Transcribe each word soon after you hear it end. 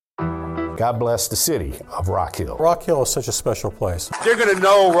God bless the city of Rock Hill. Rock Hill is such a special place. They're going to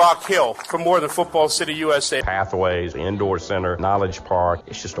know Rock Hill for more than Football City, USA. Pathways, Indoor Center, Knowledge Park.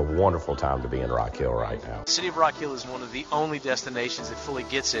 It's just a wonderful time to be in Rock Hill right now. The city of Rock Hill is one of the only destinations that fully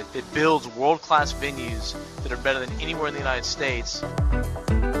gets it. It builds world-class venues that are better than anywhere in the United States.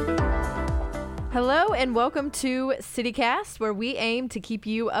 Hello and welcome to CityCast, where we aim to keep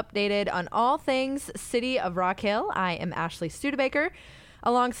you updated on all things City of Rock Hill. I am Ashley Studebaker,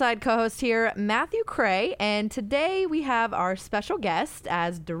 alongside co-host here, Matthew Cray, and today we have our special guest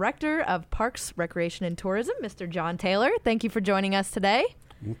as Director of Parks, Recreation, and Tourism, Mr. John Taylor. Thank you for joining us today.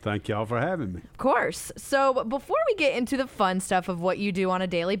 Well, thank y'all for having me. Of course. So before we get into the fun stuff of what you do on a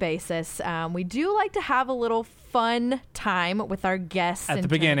daily basis, we do like to have a little fun time with our guests. At the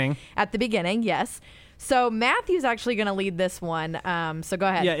beginning. At the beginning, yes. So Matthew's actually going to lead this one. So go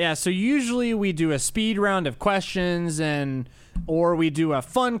ahead. Yeah. So usually we do a speed round of questions or we do a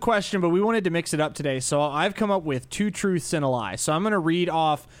fun question, but we wanted to mix it up today. So I've come up with 2 truths and a lie. So I'm going to read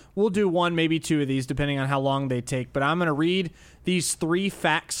off. We'll do 1, maybe 2 of these, depending on how long they take. But I'm going to read these 3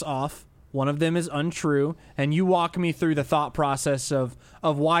 facts off. One of them is untrue, and you walk me through the thought process of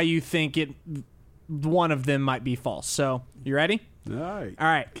why you think one of them might be false. So you ready? All right. All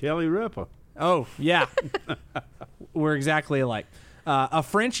right. Kelly Ripa. Oh, yeah. We're exactly alike. A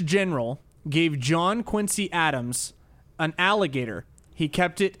French general gave John Quincy Adams an alligator. He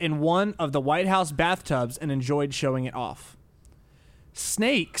kept it in one of the White House bathtubs and enjoyed showing it off.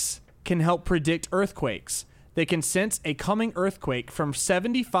 Snakes can help predict earthquakes. They can sense a coming earthquake from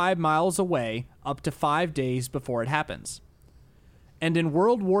 75 miles away up to 5 days before it happens. And in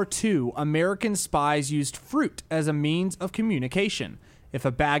World War II, American spies used fruit as a means of communication. If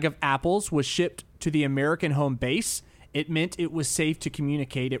a bag of apples was shipped to the American home base, it meant it was safe to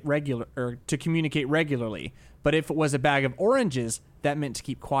communicate regularly. But if it was a bag of oranges, that meant to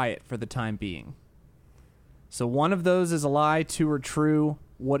keep quiet for the time being. So one of those is a lie, 2 are true.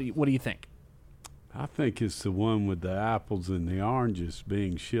 What do you think? I think it's the one with the apples and the oranges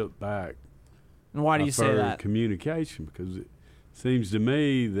being shipped back. And why do you say that? Communication, because it seems to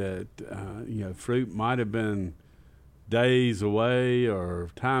me that fruit might have been days away or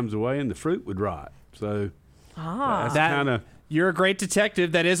times away, and the fruit would rot. So that's kind of. You're a great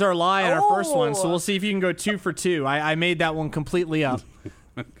detective. That is our lie on our first one. So we'll see if you can go 2 for 2. I made that one completely up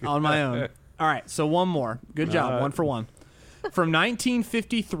on my own. All right, so one more. Good job. 1 for 1. From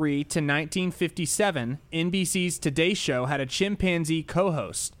 1953 to 1957, NBC's Today Show had a chimpanzee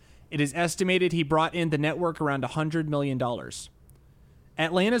co-host. It is estimated he brought in the network around $100 million.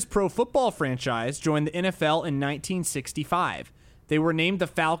 Atlanta's pro football franchise joined the NFL in 1965. They were named the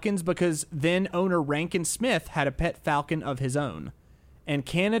Falcons because then owner Rankin Smith had a pet falcon of his own. And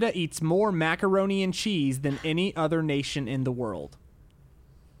Canada eats more macaroni and cheese than any other nation in the world.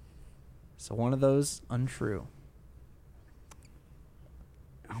 So one of those untrue.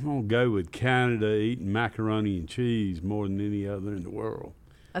 I'm going to go with Canada eating macaroni and cheese more than any other in the world.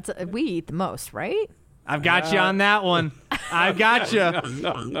 We eat the most, right? I've got you on that one. I've got you.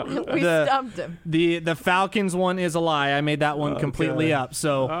 We stumped him. The Falcons one is a lie. I made that one completely up.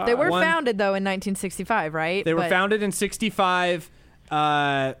 So they were founded, though, in 1965, right? They were founded in 65.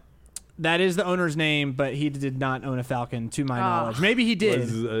 That is the owner's name, but he did not own a falcon, to my knowledge. Maybe he did.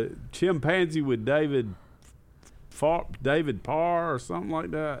 Was chimpanzee with David Parr or something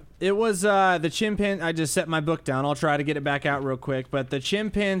like that? It was the chimpanzee. I just set my book down. I'll try to get it back out real quick. But the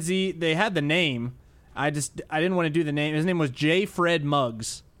chimpanzee, they had the name. I didn't want to do the name. His name was J. Fred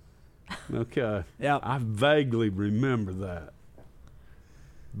Muggs. Okay. Yeah. I vaguely remember that.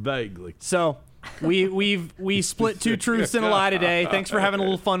 Vaguely. So we split 2 truths and a lie today. Thanks for having a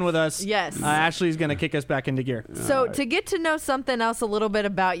little fun with us. Yes. Ashley's going to kick us back into gear. So to get to know something else a little bit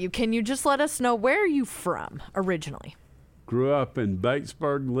about you, can you just let us know, where are you from originally? Grew up in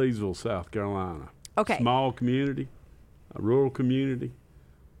Batesburg, Leesville, South Carolina. Okay. Small community, a rural community.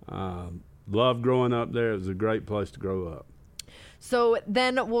 Loved growing up there. It was a great place to grow up. So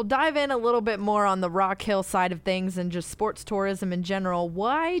then we'll dive in a little bit more on the Rock Hill side of things and just sports tourism in general.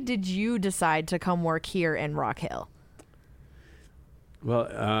 Why did you decide to come work here in Rock Hill? Well,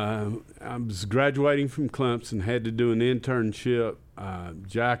 I was graduating from Clemson, had to do an internship.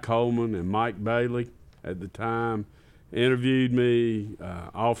 Jack Holman and Mike Bailey at the time interviewed me,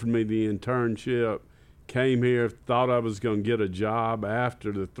 offered me the internship. Came here, thought I was going to get a job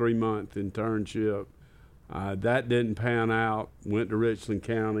after the 3-month internship. That didn't pan out. Went to Richland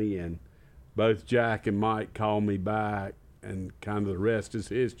County, and both Jack and Mike called me back, and kind of the rest is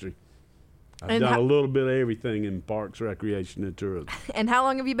history. I've done a little bit of everything in parks, recreation, and tourism. And how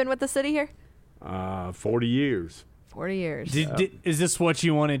long have you been with the city here? 40 years. 40 years. Is this what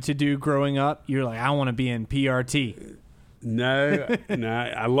you wanted to do growing up? You're like, I want to be in PRT. No,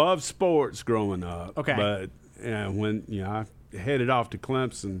 I love sports growing up. Okay. But when I headed off to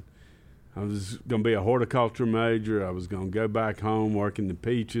Clemson, I was going to be a horticulture major. I was going to go back home, work in the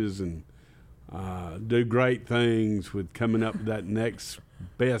peaches, and do great things with coming up with that next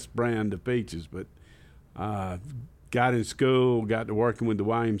best brand of peaches. But got in school, got to working with the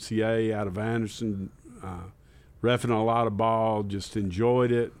YMCA out of Anderson, reffing a lot of ball, just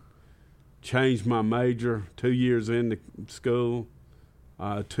enjoyed it. Changed my major 2 years into school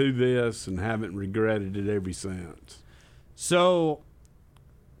to this, and haven't regretted it ever since. So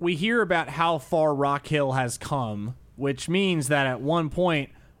we hear about how far Rock Hill has come, which means that at one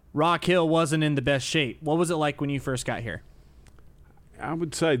point Rock Hill wasn't in the best shape. What was it like when you first got here? I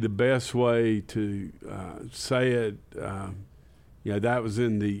would say the best way to say it, that was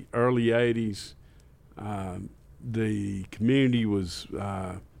in the early 80s. The community was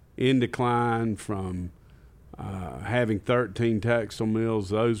in decline from having 13 textile mills.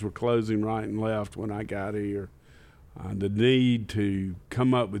 Those were closing right and left when I got here. The need to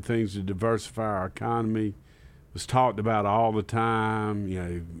come up with things to diversify our economy was talked about all the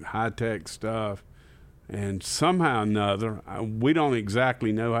time, high-tech stuff. And somehow or another, we don't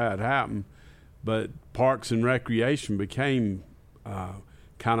exactly know how it happened, but Parks and Recreation became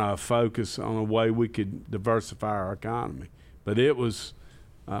kind of a focus on a way we could diversify our economy. But it was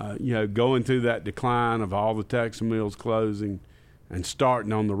going through that decline of all the textile mills closing and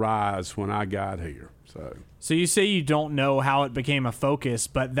starting on the rise when I got here. So you say you don't know how it became a focus,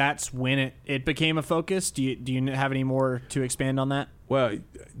 but that's when it became a focus? Do you have any more to expand on that? Well,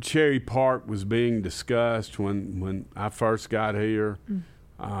 Cherry Park was being discussed when I first got here.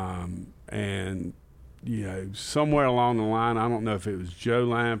 And, somewhere along the line, I don't know if it was Joe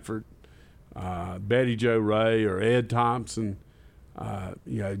Lanford, Betty Jo Ray, or Ed Thompson,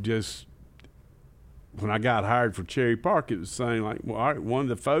 just when I got hired for Cherry Park, it was saying like, well, all right, one of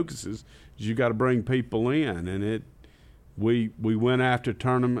the focuses is you got to bring people in, and we went after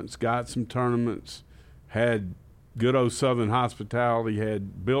tournaments, got some tournaments, had good old Southern hospitality,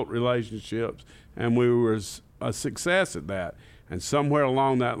 had built relationships, and we were a success at that. And somewhere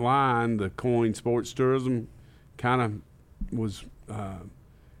along that line, the coin sports tourism kind of was.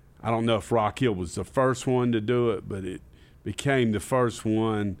 I don't know if Rock Hill was the first one to do it, but it became the first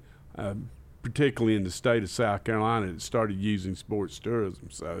one, particularly in the state of South Carolina, that started using sports tourism.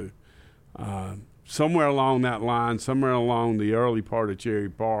 So somewhere along that line, somewhere along the early part of Cherry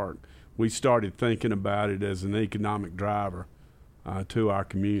Park, we started thinking about it as an economic driver to our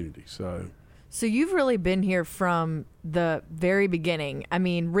community. So you've really been here from the very beginning. I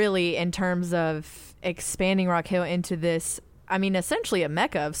mean, really, in terms of expanding Rock Hill into this, essentially a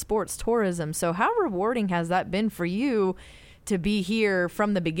mecca of sports tourism. So how rewarding has that been for you to be here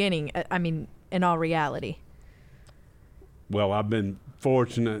from the beginning? In all reality. Well, I've been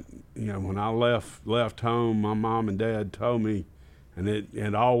fortunate. When I left home, my mom and dad told me, and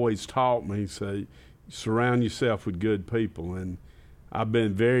it always taught me, say, surround yourself with good people. And I've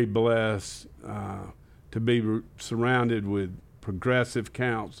been very blessed to be surrounded with progressive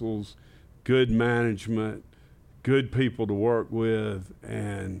councils, good management, good people to work with.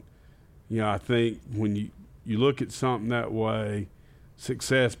 And, I think when you look at something that way,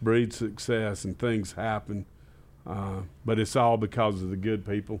 success breeds success and things happen. But it's all because of the good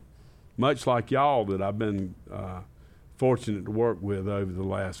people, much like y'all that I've been fortunate to work with over the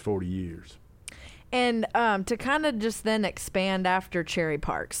last 40 years. And to kind of just then expand after Cherry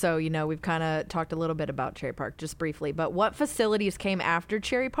Park. So, we've kind of talked a little bit about Cherry Park just briefly, but what facilities came after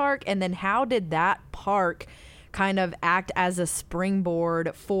Cherry Park? And then how did that park kind of act as a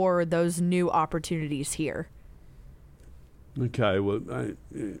springboard for those new opportunities here? Okay, well,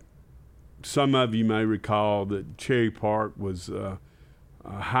 some of you may recall that Cherry Park was a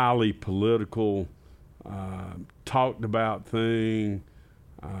highly political, talked about thing.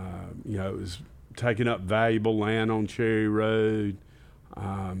 It was taking up valuable land on Cherry Road.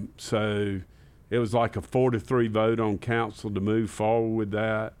 So it was like a 4-3 vote on council to move forward with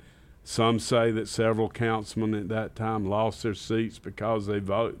that. Some say that several councilmen at that time lost their seats because they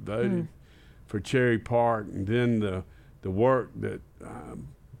voted for Cherry Park. And then the work that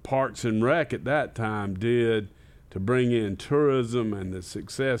Parks and Rec at that time did to bring in tourism and the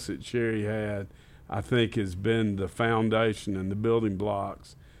success that Cherry had, I think has been the foundation and the building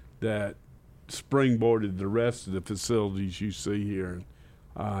blocks that springboarded the rest of the facilities you see here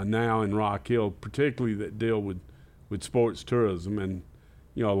now in Rock Hill, particularly that deal with sports tourism. And,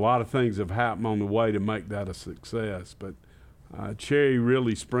 a lot of things have happened on the way to make that a success. But Cherry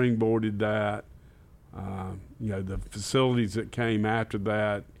really springboarded that. The facilities that came after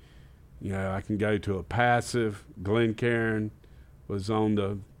that, I can go to a passive. Glencairn was on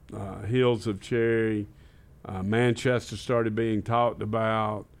the heels of Cherry. Manchester started being talked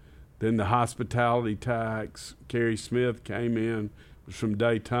about. Then the hospitality tax. Kerry Smith came in, was from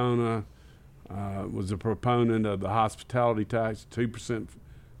Daytona, was a proponent of the hospitality tax, 2%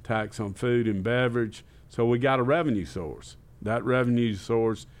 tax on food and beverage. So we got a revenue source. That revenue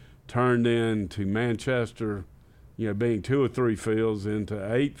source turned into Manchester, being 2 or 3 fields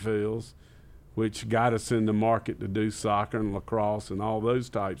into 8 fields, which got us in the market to do soccer and lacrosse and all those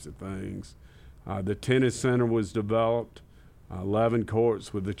types of things. The tennis center was developed, 11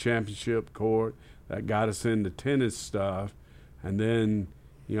 courts with the championship court. That got us into tennis stuff. And then,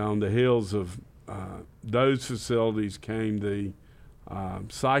 on the heels of those facilities came the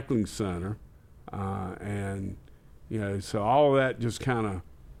cycling center. So all of that just kind of,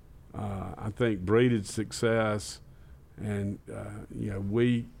 I think, breeded success. And,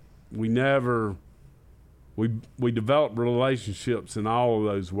 we developed relationships in all of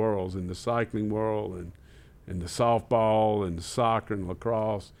those worlds, in the cycling world and in the softball and the soccer and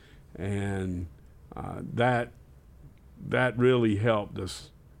lacrosse. And that really helped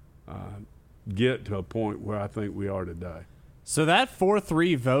us get to a point where I think we are today. So that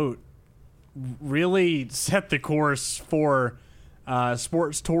 4-3 vote really set the course for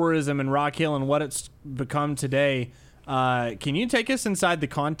sports tourism in Rock Hill and what it's become today. Can you take us inside the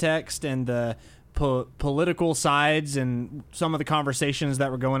context and the political sides and some of the conversations that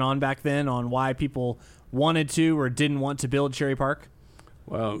were going on back then on why people wanted to or didn't want to build Cherry Park?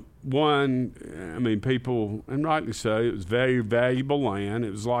 Well, people, and rightly so, it was very valuable land.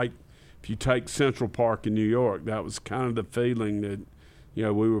 It was like if you take Central Park in New York, that was kind of the feeling that,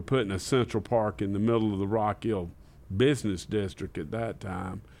 we were putting a Central Park in the middle of the Rock Hill business district at that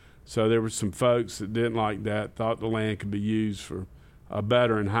time. So there were some folks that didn't like that, thought the land could be used for a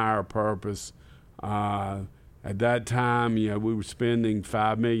better and higher purpose. At that time, we were spending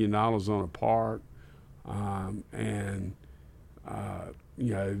 $5 million on a park.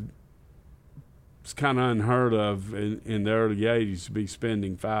 It's kind of unheard of in the early 80s to be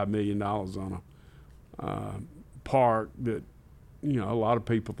spending $5 million on a park that, a lot of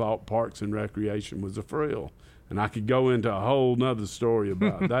people thought Parks and Recreation was a frill. And I could go into a whole nother story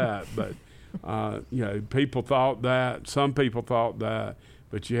about that. But, people thought that. Some people thought that.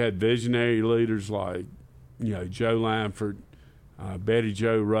 But you had visionary leaders like, Joe Lanford, Betty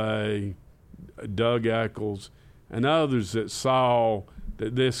Jo Ray, Doug Eccles, and others that saw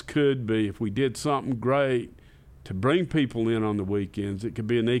that this could be, if we did something great to bring people in on the weekends, it could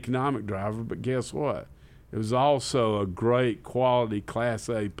be an economic driver. But guess what? It was also a great quality Class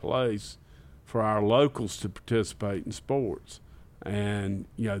A place for our locals to participate in sports. And,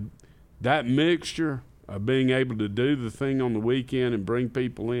 that mixture of being able to do the thing on the weekend and bring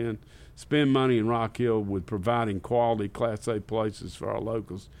people in, spend money in Rock Hill with providing quality Class A places for our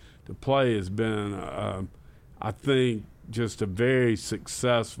locals to play has been, I think, just a very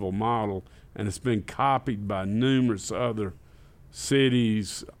successful model, and it's been copied by numerous other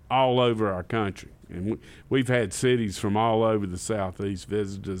cities all over our country. And we've had cities from all over the Southeast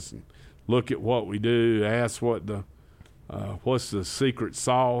visit us and look at what we do, ask what's the secret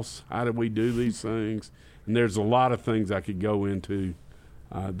sauce, how do we do these things. And there's a lot of things I could go into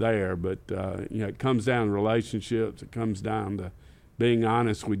there, but it comes down to relationships. It comes down to being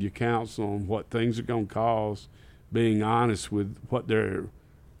honest with your council on what things are going to cost, being honest with what they're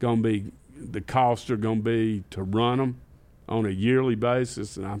going to be, the costs are going to be to run them on a yearly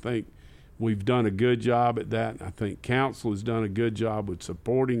basis. And I think we've done a good job at that. I think council has done a good job with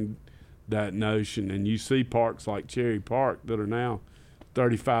supporting that notion. And you see parks like Cherry Park that are now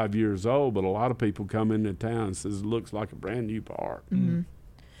 35 years old, but a lot of people come into town and says it looks like a brand new park. Mm-hmm.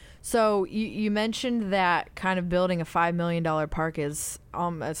 So you mentioned that kind of building a $5 million park is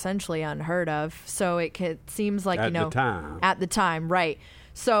essentially unheard of. So it seems like, at the time, right.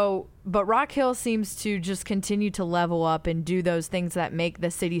 So, but Rock Hill seems to just continue to level up and do those things that make the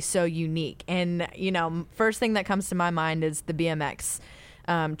city so unique. And, first thing that comes to my mind is the BMX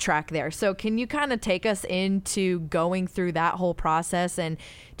track there. So can you kind of take us into going through that whole process? And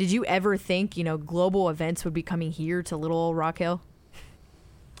did you ever think, global events would be coming here to little old Rock Hill?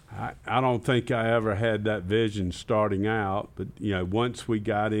 I don't think I ever had that vision starting out, but once we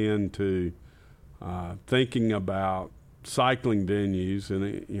got into thinking about cycling venues,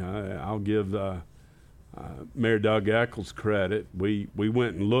 and I'll give Mayor Doug Eccles credit. We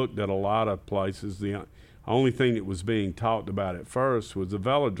went and looked at a lot of places. The only thing that was being talked about at first was the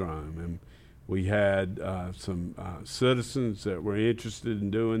velodrome, and we had some citizens that were interested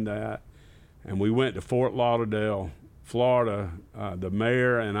in doing that. and we went to Fort Lauderdale, Florida, the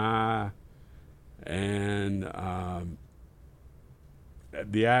mayor and I, and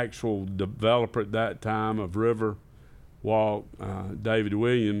the actual developer at that time of Riverwalk, David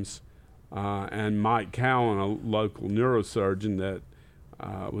Williams, and Mike Cowan, a local neurosurgeon that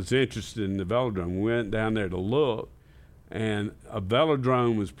was interested in the velodrome. We went down there to look, and a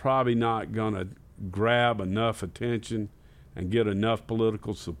velodrome was probably not going to grab enough attention and get enough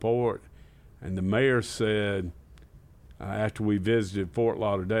political support. And the mayor said, after we visited Fort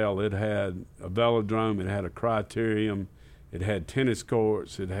Lauderdale, it had a velodrome, it had a criterium, it had tennis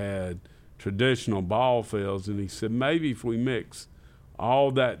courts, it had traditional ball fields, and he said, maybe if we mix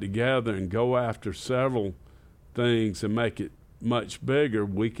all that together and go after several things and make it much bigger,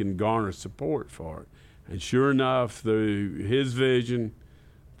 we can garner support for it. And sure enough, through his vision,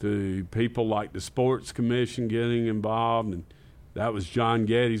 through people like the Sports Commission getting involved, and that was John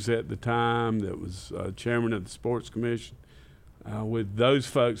Geddes at the time that was chairman of the Sports Commission. With those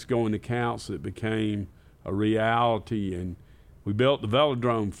folks going to council, it became a reality, and we built the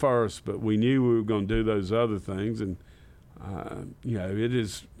velodrome first, but we knew we were going to do those other things. And it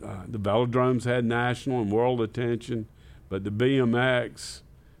is the velodromes had national and world attention, but the BMX,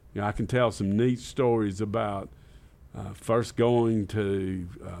 I can tell some neat stories about first going to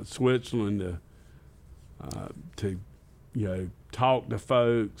Switzerland to talk to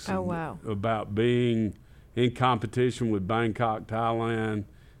folks about being in competition with Bangkok, Thailand.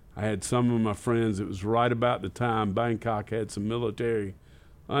 I had some of my friends, it was right about the time Bangkok had some military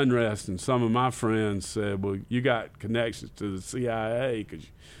unrest, and some of my friends said, well, you got connections to the CIA because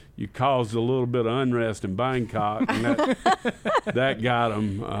you caused a little bit of unrest in Bangkok, and that got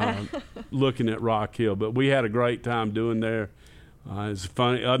them looking at Rock Hill. But we had a great time doing there. It's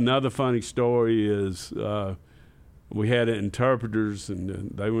funny. Another funny story is we had interpreters,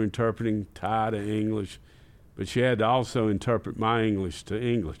 and they were interpreting Thai to English, but she had to also interpret my English to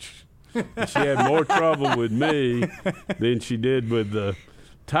English. And she had more trouble with me than she did with the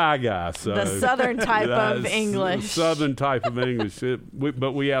Thai guy. So the southern type of English. Southern type of English.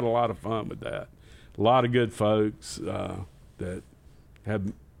 But we had a lot of fun with that. A lot of good folks that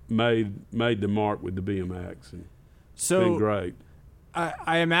have made the mark with the BMX. And so it's been great.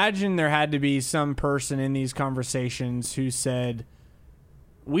 I imagine there had to be some person in these conversations who said,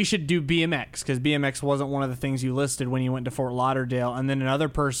 we should do BMX, because BMX wasn't one of the things you listed when you went to Fort Lauderdale, and then another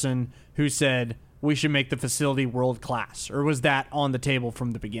person who said, we should make the facility world class, or was that on the table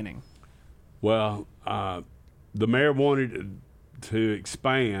from the beginning? Well, the mayor wanted to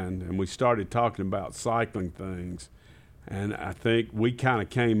expand, and we started talking about cycling things, and I think we kind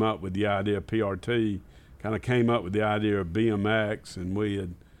of came up with the idea of PRT, kind of came up with the idea of BMX, and we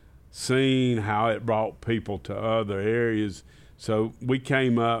had seen how it brought people to other areas. So we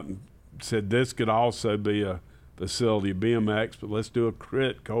came up and said this could also be a facility of BMX, but let's do a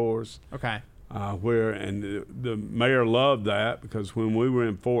crit course. Okay. The mayor loved that, because when we were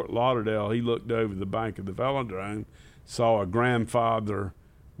in Fort Lauderdale, he looked over the bank of the velodrome, saw a grandfather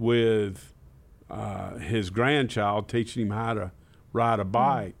with his grandchild teaching him how to ride a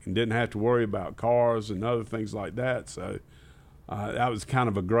bike and didn't have to worry about cars and other things like that. So that was kind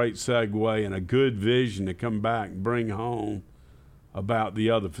of a great segue and a good vision to come back and bring home about the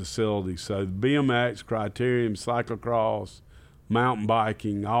other facilities. So the BMX, criterium, cyclocross, mountain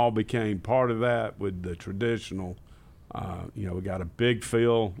biking all became part of that with the traditional. We got a big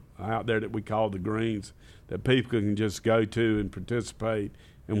field out there that we call the greens that people can just go to and participate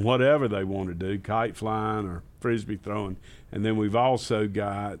in whatever they want to do, kite flying or frisbee throwing. And then we've also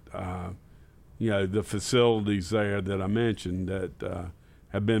got, the facilities there that I mentioned that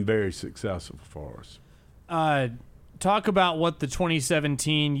have been very successful for us. Talk about what the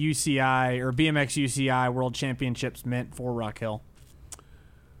 2017 UCI or BMX UCI World Championships meant for Rock Hill.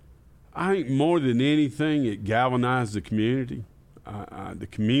 I think more than anything, it galvanized the community. The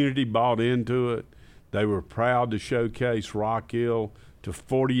community bought into it. They were proud to showcase Rock Hill to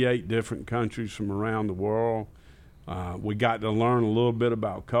 48 different countries from around the world. We got to learn a little bit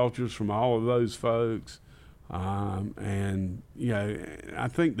about cultures from all of those folks. I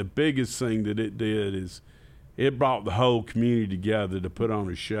think the biggest thing that it did is it brought the whole community together to put on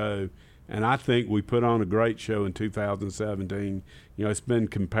a show. And I think we put on a great show in 2017. It's been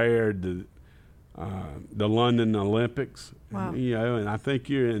compared to the London Olympics. Wow. And I think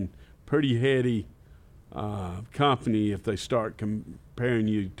you're in pretty heady company if they start comparing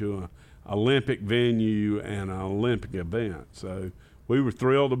you to an Olympic venue and an Olympic event. So we were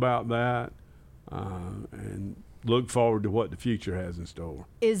thrilled about that and look forward to what the future has in store.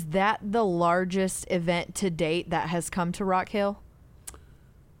 Is that the largest event to date that has come to Rock Hill?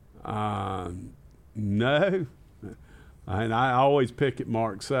 No. And I always pick at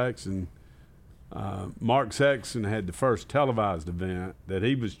Mark Sexton. Mark Sexton had the first televised event that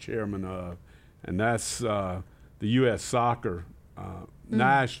he was chairman of, and that's the U.S. Soccer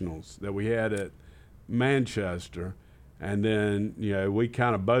Nationals that we had at Manchester. And then, we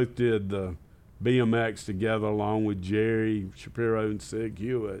kind of both did the BMX together along with Jerry Shapiro and Sig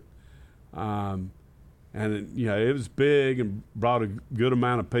Hewitt. And, it was big and brought a good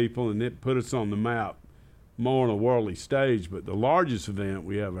amount of people, and it put us on the map more on a worldly stage. But the largest event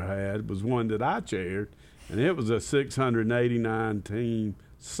we ever had was one that I chaired, and it was a 689-team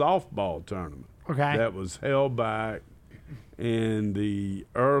softball tournament. Okay. That was held back in the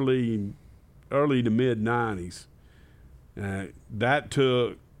early to mid-'90s. That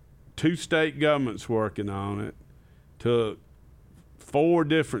took 2 state governments working on it, took 4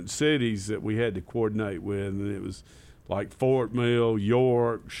 different cities that we had to coordinate with, and it was like Fort Mill,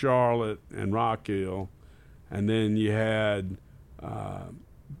 York, Charlotte, and Rock Hill. And then you had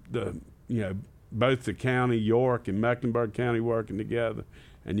both the county, York and Mecklenburg County working together,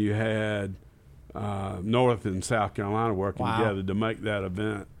 and you had North and South Carolina working together to make that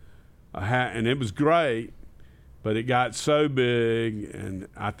event. And it was great, but it got so big, and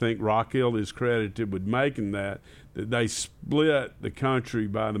I think Rock Hill is credited with making that they split the country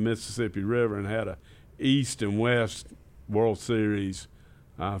by the Mississippi River and had a East and West World Series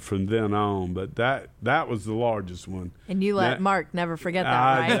from then on. But that was the largest one. And you let Mark never forget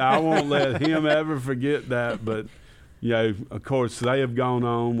that, right? I won't let him ever forget that. But, of course, they have gone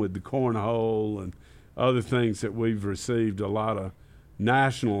on with the cornhole and other things that we've received a lot of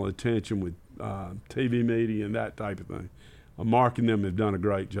national attention with TV media and that type of thing. Mark and them have done a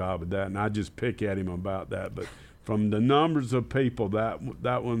great job of that, and I just pick at him about that. But from the numbers of people,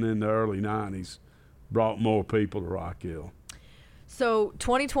 that one in the early 90s brought more people to Rock Hill. So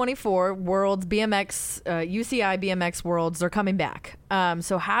 2024 Worlds BMX, UCI BMX Worlds are coming back.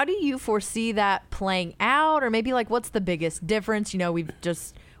 So how do you foresee that playing out? Or maybe what's the biggest difference? We've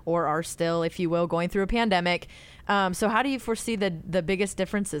just, or are still, if you will, going through a pandemic. So how do you foresee the biggest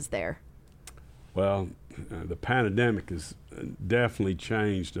differences there? Well, the pandemic has definitely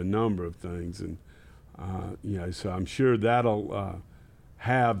changed a number of things. And, so I'm sure that'll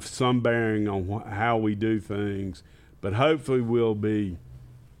have some bearing on how we do things. But hopefully we'll be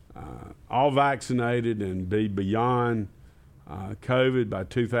all vaccinated and be beyond COVID by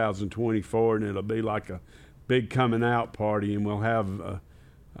 2024, and it'll be like a big coming out party, and we'll have,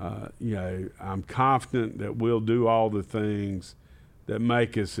 I'm confident that we'll do all the things that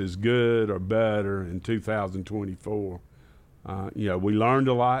make us as good or better in 2024. We learned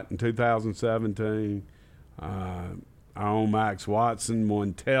a lot in 2017. Our own Max Watson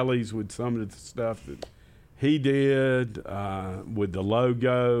won tellies with some of the stuff that he did with the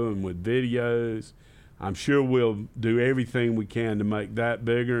logo and with videos. I'm sure we'll do everything we can to make that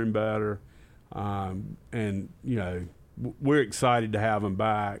bigger and better. We're excited to have him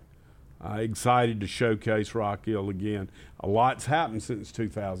back, excited to showcase Rock Hill again. A lot's happened since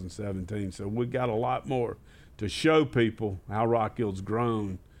 2017, so we've got a lot more to show people how Rock Hill's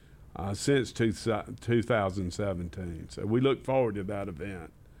grown since 2017. So we look forward to that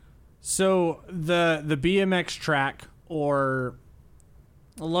event. So the BMX track, or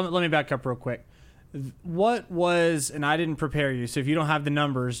let me back up real quick. What was, and I didn't prepare you, so if you don't have the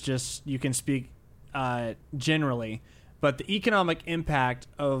numbers, just you can speak generally, but the economic impact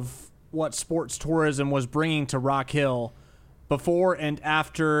of what sports tourism was bringing to Rock Hill before and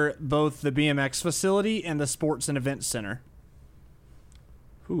after both the BMX facility and the Sports and Events Center.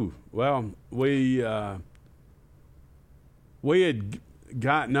 Well, we had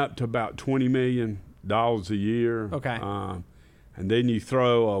gotten up to about $20 million a year. Okay. And then you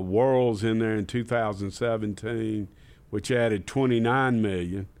throw a Worlds in there in 2017, which added $29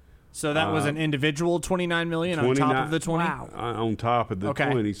 million. So that was an individual $29 million on top of the 20? Wow. On top of the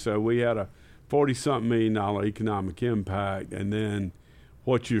 20. So we had a $40-something million economic impact. And then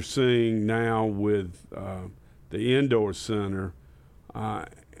what you're seeing now with the indoor center, and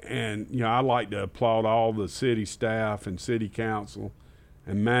I like to applaud all the city staff and city council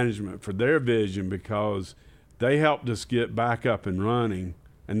and management for their vision, because they helped us get back up and running,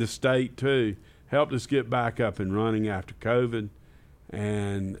 and the state too helped us get back up and running after COVID.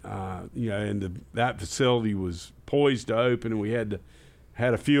 And that facility was poised to open, and we had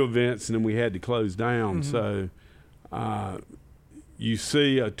a few events, and then we had to close down. So you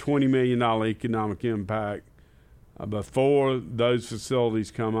see a $20 million economic impact. Before those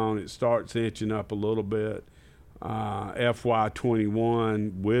facilities come on, it starts inching up a little bit.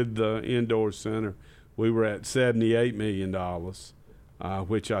 FY21 with the indoor center, we were at $78 million.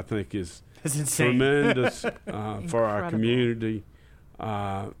 which I think is That's insane. tremendous for our community.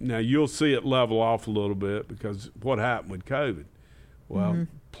 Now, you'll see it level off a little bit because what happened with COVID? Well,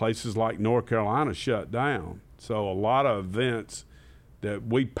 places like North Carolina shut down. So a lot of events that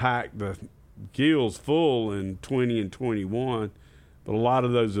we packed the gills full in 20 and 21, but a lot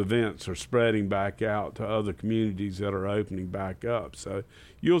of those events are spreading back out to other communities that are opening back up. So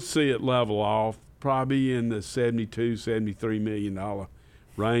you'll see it level off probably in the $72, $73 million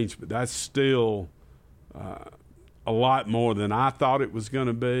range, but that's still a lot more than I thought it was going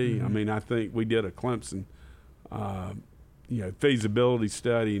to be. I mean, I think we did a Clemson feasibility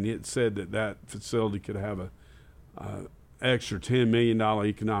study, and it said that facility could have a extra $10 million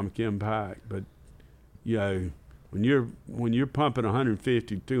economic impact. But when you're pumping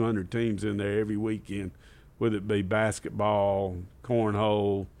 150, 200 teams in there every weekend, whether it be basketball,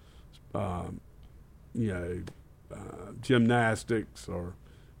 cornhole, gymnastics or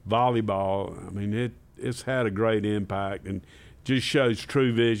volleyball, I mean it's had a great impact and just shows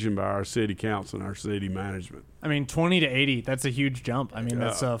true vision by our city council and our city management. I mean, 20 to 80, that's a huge jump. I mean,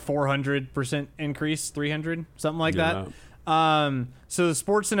 that's a 400% increase, 300, something like that. So the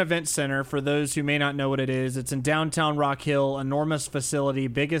Sports and Events Center, for those who may not know what it is, it's in downtown Rock Hill, enormous facility,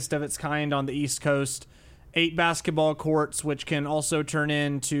 biggest of its kind on the East Coast, 8 basketball courts, which can also turn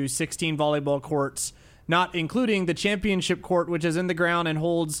into 16 volleyball courts, not including the championship court, which is in the ground and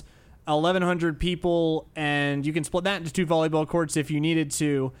holds 1,100 people, and you can split that into 2 volleyball courts if you needed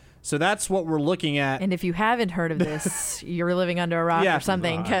to. So that's what we're looking at. And if you haven't heard of this, you're living under a rock or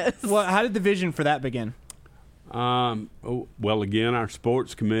something. Well, how did the vision for that begin? Well, again, our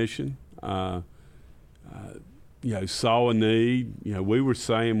sports commission, saw a need. We were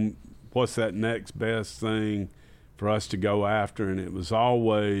saying, what's that next best thing for us to go after? And it was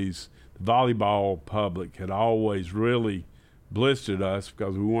always the volleyball public had always really blistered us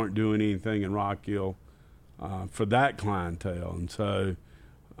because we weren't doing anything in Rock Hill for that clientele. And so,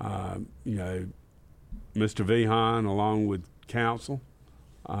 Mr. Vihan, along with council,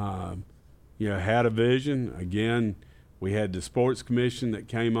 had a vision. Again, we had the sports commission that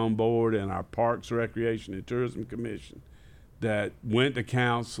came on board and our Parks, Recreation, and Tourism Commission that went to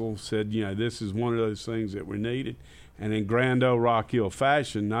council, said, this is one of those things that were needed. And in Grand Ole Rock Hill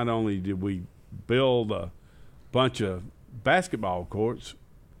fashion, not only did we build a bunch of basketball courts,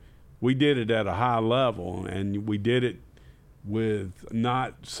 we did it at a high level, and we did it with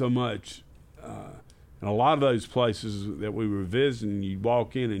not so much in a lot of those places that we were visiting, you'd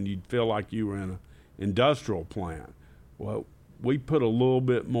walk in and you'd feel like you were in an industrial plant. Well, we put a little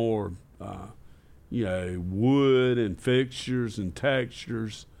bit more wood and fixtures and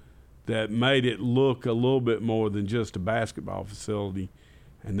textures that made it look a little bit more than just a basketball facility.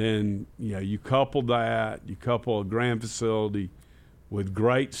 And then, you couple a grand facility with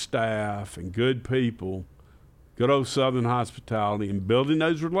great staff and good people, good old Southern hospitality, and building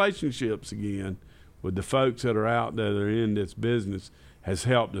those relationships again with the folks that are out there that are in this business has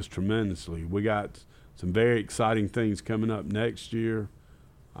helped us tremendously. We got some very exciting things coming up next year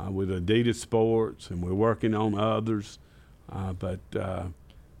with Adidas Sports, and we're working on others. But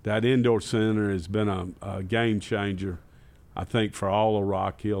that indoor center has been a game changer, I think, for all of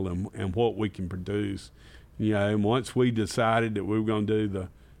Rock Hill and what we can produce. And once we decided that we were going to do the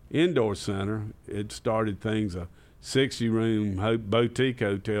indoor center, it started things. A 60-room boutique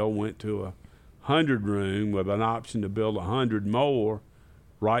hotel went to a 100-room with an option to build 100 more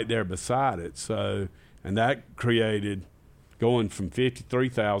right there beside it. So, and that created going from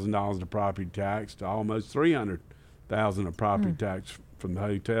 $53,000 of property tax to almost $300,000 of property tax from the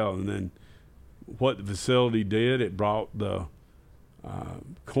hotel. And then what the facility did, it brought the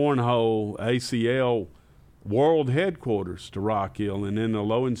Cornhole ACL world headquarters to Rock Hill and in the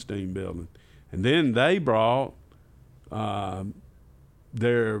Lowenstein building. And then they brought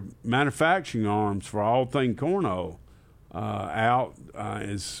their manufacturing arms for all thing cornhole out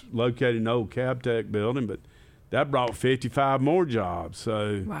is located in the old Cabtech building, but that brought 55 more jobs.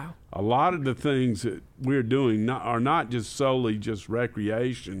 So wow. A lot of the things that we're doing are not just solely just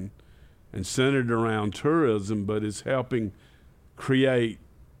recreation and centered around tourism, but it's helping create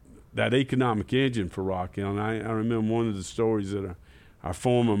that economic engine for Rock Hill. And I remember one of the stories that our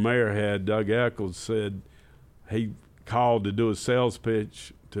former mayor had, Doug Eccles, said he called to do a sales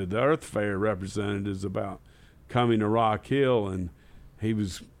pitch to the Earth Fair representatives about coming to Rock Hill, and he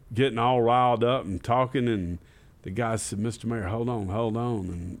was getting all riled up and talking, and the guy said, "Mr. Mayor, hold on.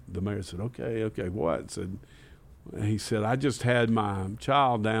 And the mayor said, okay, what? He said, I just had my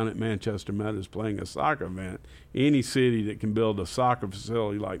child down at Manchester Meadows playing a soccer event. Any city that can build a soccer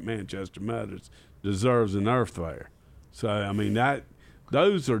facility like Manchester Meadows deserves an Earth Fair. So, I mean,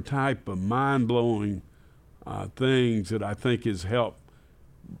 those are type of mind-blowing things that I think has helped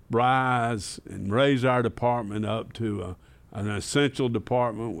rise and raise our department up to an essential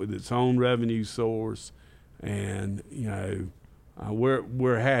department with its own revenue source. And,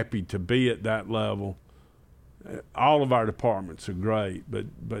 we're happy to be at that level. All of our departments are great, but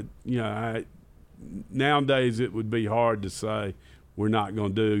nowadays it would be hard to say we're not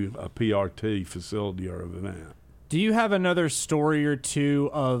going to do a PRT facility or event. Do you have another story or two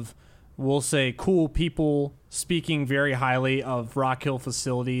of, we'll say, cool people speaking very highly of Rock Hill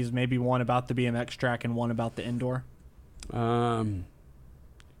facilities, maybe one about the BMX track and one about the indoor?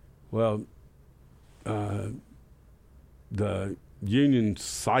 The Union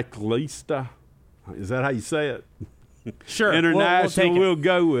Cyclista, is that how you say it? Sure. International, we'll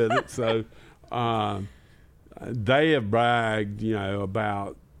go with it. So they have bragged,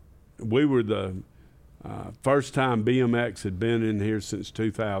 about, we were the first time BMX had been in here since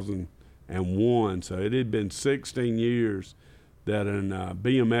 2001. So it had been 16 years that an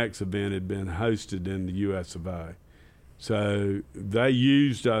BMX event had been hosted in the US of A. So they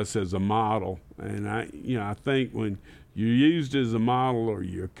used us as a model. And I think when you're used as a model or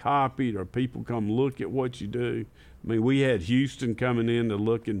you're copied or people come look at what you do. I mean, we had Houston coming in to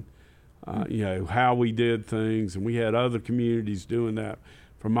look and, how we did things, and we had other communities doing that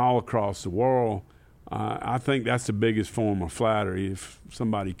from all across the world. I think that's the biggest form of flattery if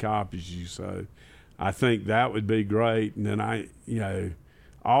somebody copies you. So I think that would be great. And then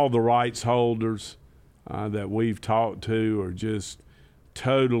all the rights holders that we've talked to are just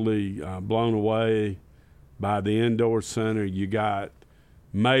totally blown away by the indoor center. You got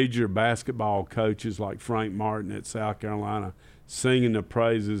major basketball coaches like Frank Martin at South Carolina singing the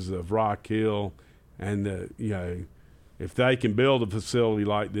praises of Rock Hill, and if they can build a facility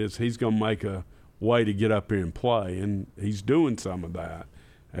like this, he's going to make a way to get up here and play, and he's doing some of that,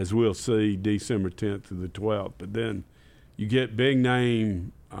 as we'll see December 10th through the 12th. But then you get big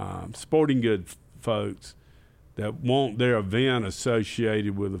name sporting goods folks that want their event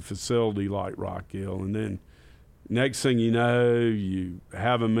associated with a facility like Rock Hill, and then next thing you know, you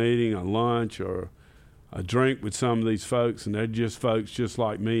have a meeting, a lunch, or a drink with some of these folks, and they're just folks just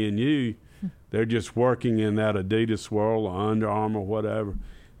like me and you. They're just working in that Adidas world or Under Armour, whatever.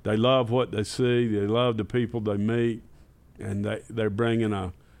 They love what they see. They love the people they meet, and they're bringing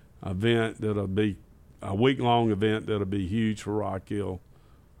a event that'll be a week-long event that'll be huge for Rock Hill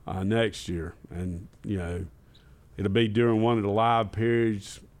next year. And, it'll be during one of the live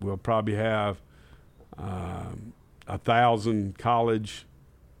periods. We'll probably have 1,000 college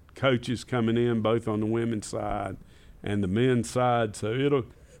coaches coming in, both on the women's side and the men's side. So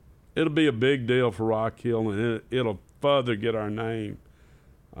it'll be a big deal for Rock Hill, and it'll further get our name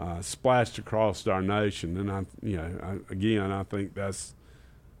splashed across our nation. And I think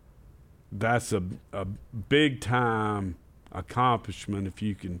that's a big time accomplishment if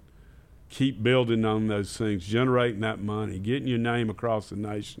you can keep building on those things, generating that money, getting your name across the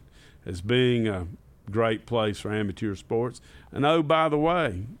nation as being a great place for amateur sports. And oh, by the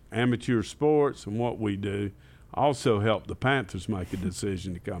way, amateur sports and what we do also help the Panthers make a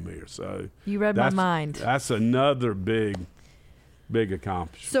decision to come here. So you read my mind. That's another big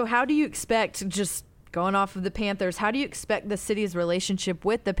accomplishment. So how do you expect, just going off of the Panthers, how do you expect the city's relationship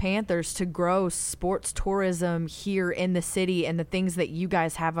with the Panthers to grow sports tourism here in the city and the things that you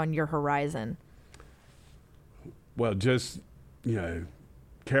guys have on your horizon? Well, just,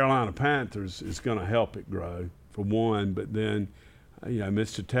 Carolina Panthers is going to help it grow, for one. But then,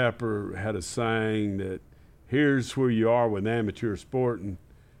 Mr. Tepper had a saying that here's where you are with amateur sporting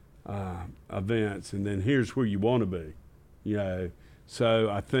events, and then here's where you want to be. So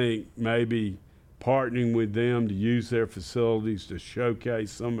I think maybe partnering with them to use their facilities to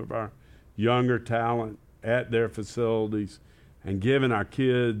showcase some of our younger talent at their facilities, and giving our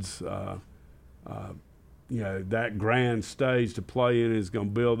kids that grand stage to play in is going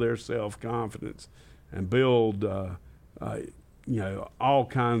to build their self-confidence and build, all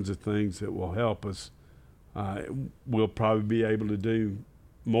kinds of things that will help us. We'll probably be able to do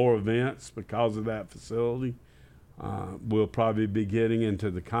more events because of that facility. We'll probably be getting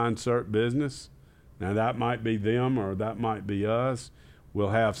into the concert business. Now, that might be them or that might be us.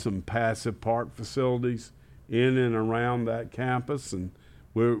 We'll have some passive park facilities in and around that campus, and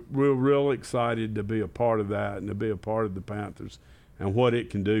we're real excited to be a part of that and to be a part of the Panthers and what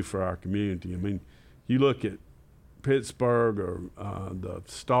it can do for our community. I mean, you look at Pittsburgh or the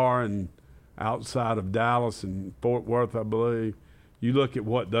Star and outside of Dallas and Fort Worth, I believe, you look at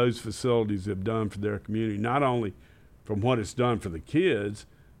what those facilities have done for their community, not only from what it's done for the kids,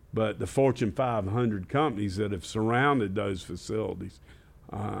 but the Fortune 500 companies that have surrounded those facilities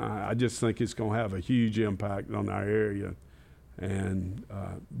I just think it's going to have a huge impact on our area and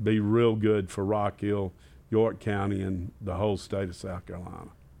be real good for Rock Hill, York County, and the whole state of South Carolina.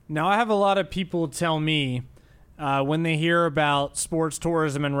 Now, I have a lot of people tell me when they hear about sports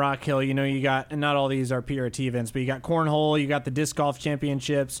tourism in Rock Hill, you got, and not all these are PRT events, but you got cornhole, you got the disc golf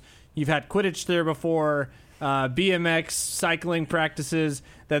championships, you've had Quidditch there before, BMX, cycling practices,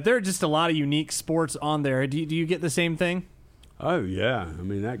 that there are just a lot of unique sports on there. Do you get the same thing? Oh, yeah. I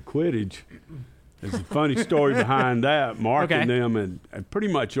mean, that Quidditch, there's a funny story behind that. Mark and them had pretty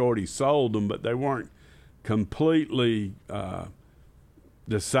much already sold them, but they weren't completely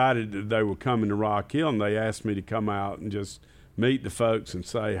decided that they were coming to Rock Hill, and they asked me to come out and just meet the folks and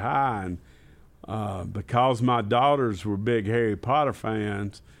say hi. And because my daughters were big Harry Potter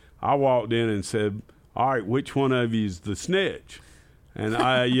fans, I walked in and said, "All right, which one of you is the snitch?" And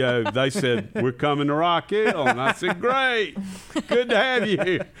they said, "We're coming to Rock Hill." And I said, "Great, good to have you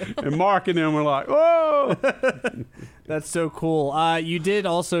here." And Mark and them were like, "Whoa." That's so cool. You did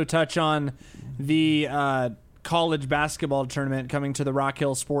also touch on the college basketball tournament coming to the Rock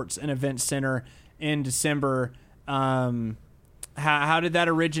Hill Sports and Events Center in December. How did that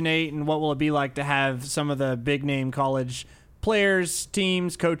originate, and what will it be like to have some of the big-name college players,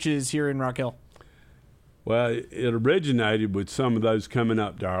 teams, coaches here in Rock Hill? Well, it originated with some of those coming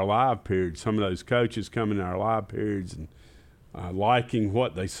up to our live periods, some of those coaches coming to our live periods and liking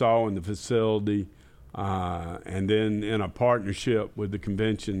what they saw in the facility. And then in a partnership with the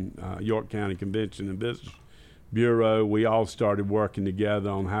convention, York County Convention and Business Bureau, we all started working together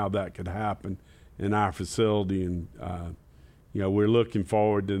on how that could happen in our facility. And, we're looking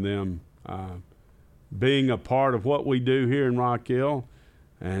forward to them being a part of what we do here in Rock Hill.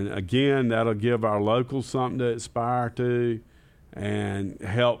 And again, that'll give our locals something to aspire to and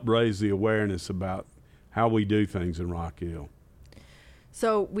help raise the awareness about how we do things in Rock Hill.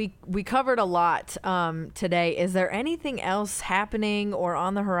 So we covered a lot today. Is there anything else happening or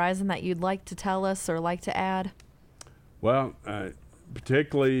on the horizon that you'd like to tell us or like to add? Well,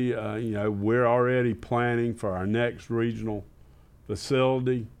 particularly, we're already planning for our next regional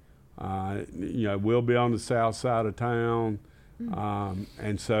facility. We'll be on the south side of town.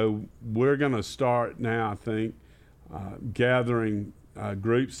 And so we're going to start now, I think, gathering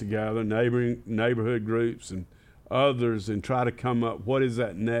groups together, neighborhood groups and others, and try to come up what is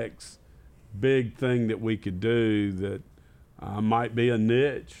that next big thing that we could do that might be a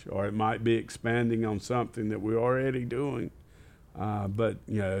niche, or it might be expanding on something that we're already doing. But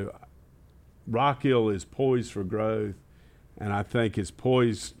Rock Hill is poised for growth, and I think it's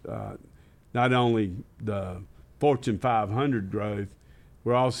poised not only the Fortune 500 growth,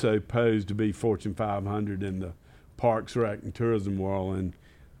 we're also posed to be Fortune 500 in the parks, rec, and tourism world, and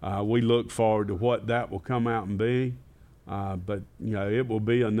we look forward to what that will come out and be. But it will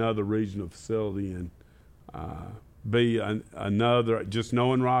be another regional facility and be another. Just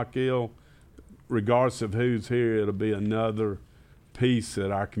knowing Rock Hill, regardless of who's here, it'll be another piece that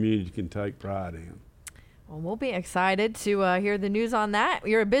our community can take pride in. Well, we'll be excited to hear the news on that.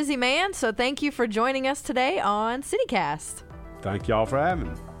 You're a busy man, so thank you for joining us today on CityCast. Thank y'all for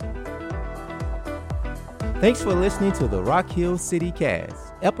having me. Thanks for listening to the Rock Hill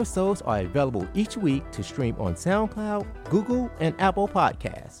CityCast. Episodes are available each week to stream on SoundCloud, Google, and Apple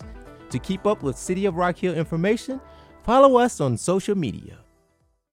Podcasts. To keep up with City of Rock Hill information, follow us on social media.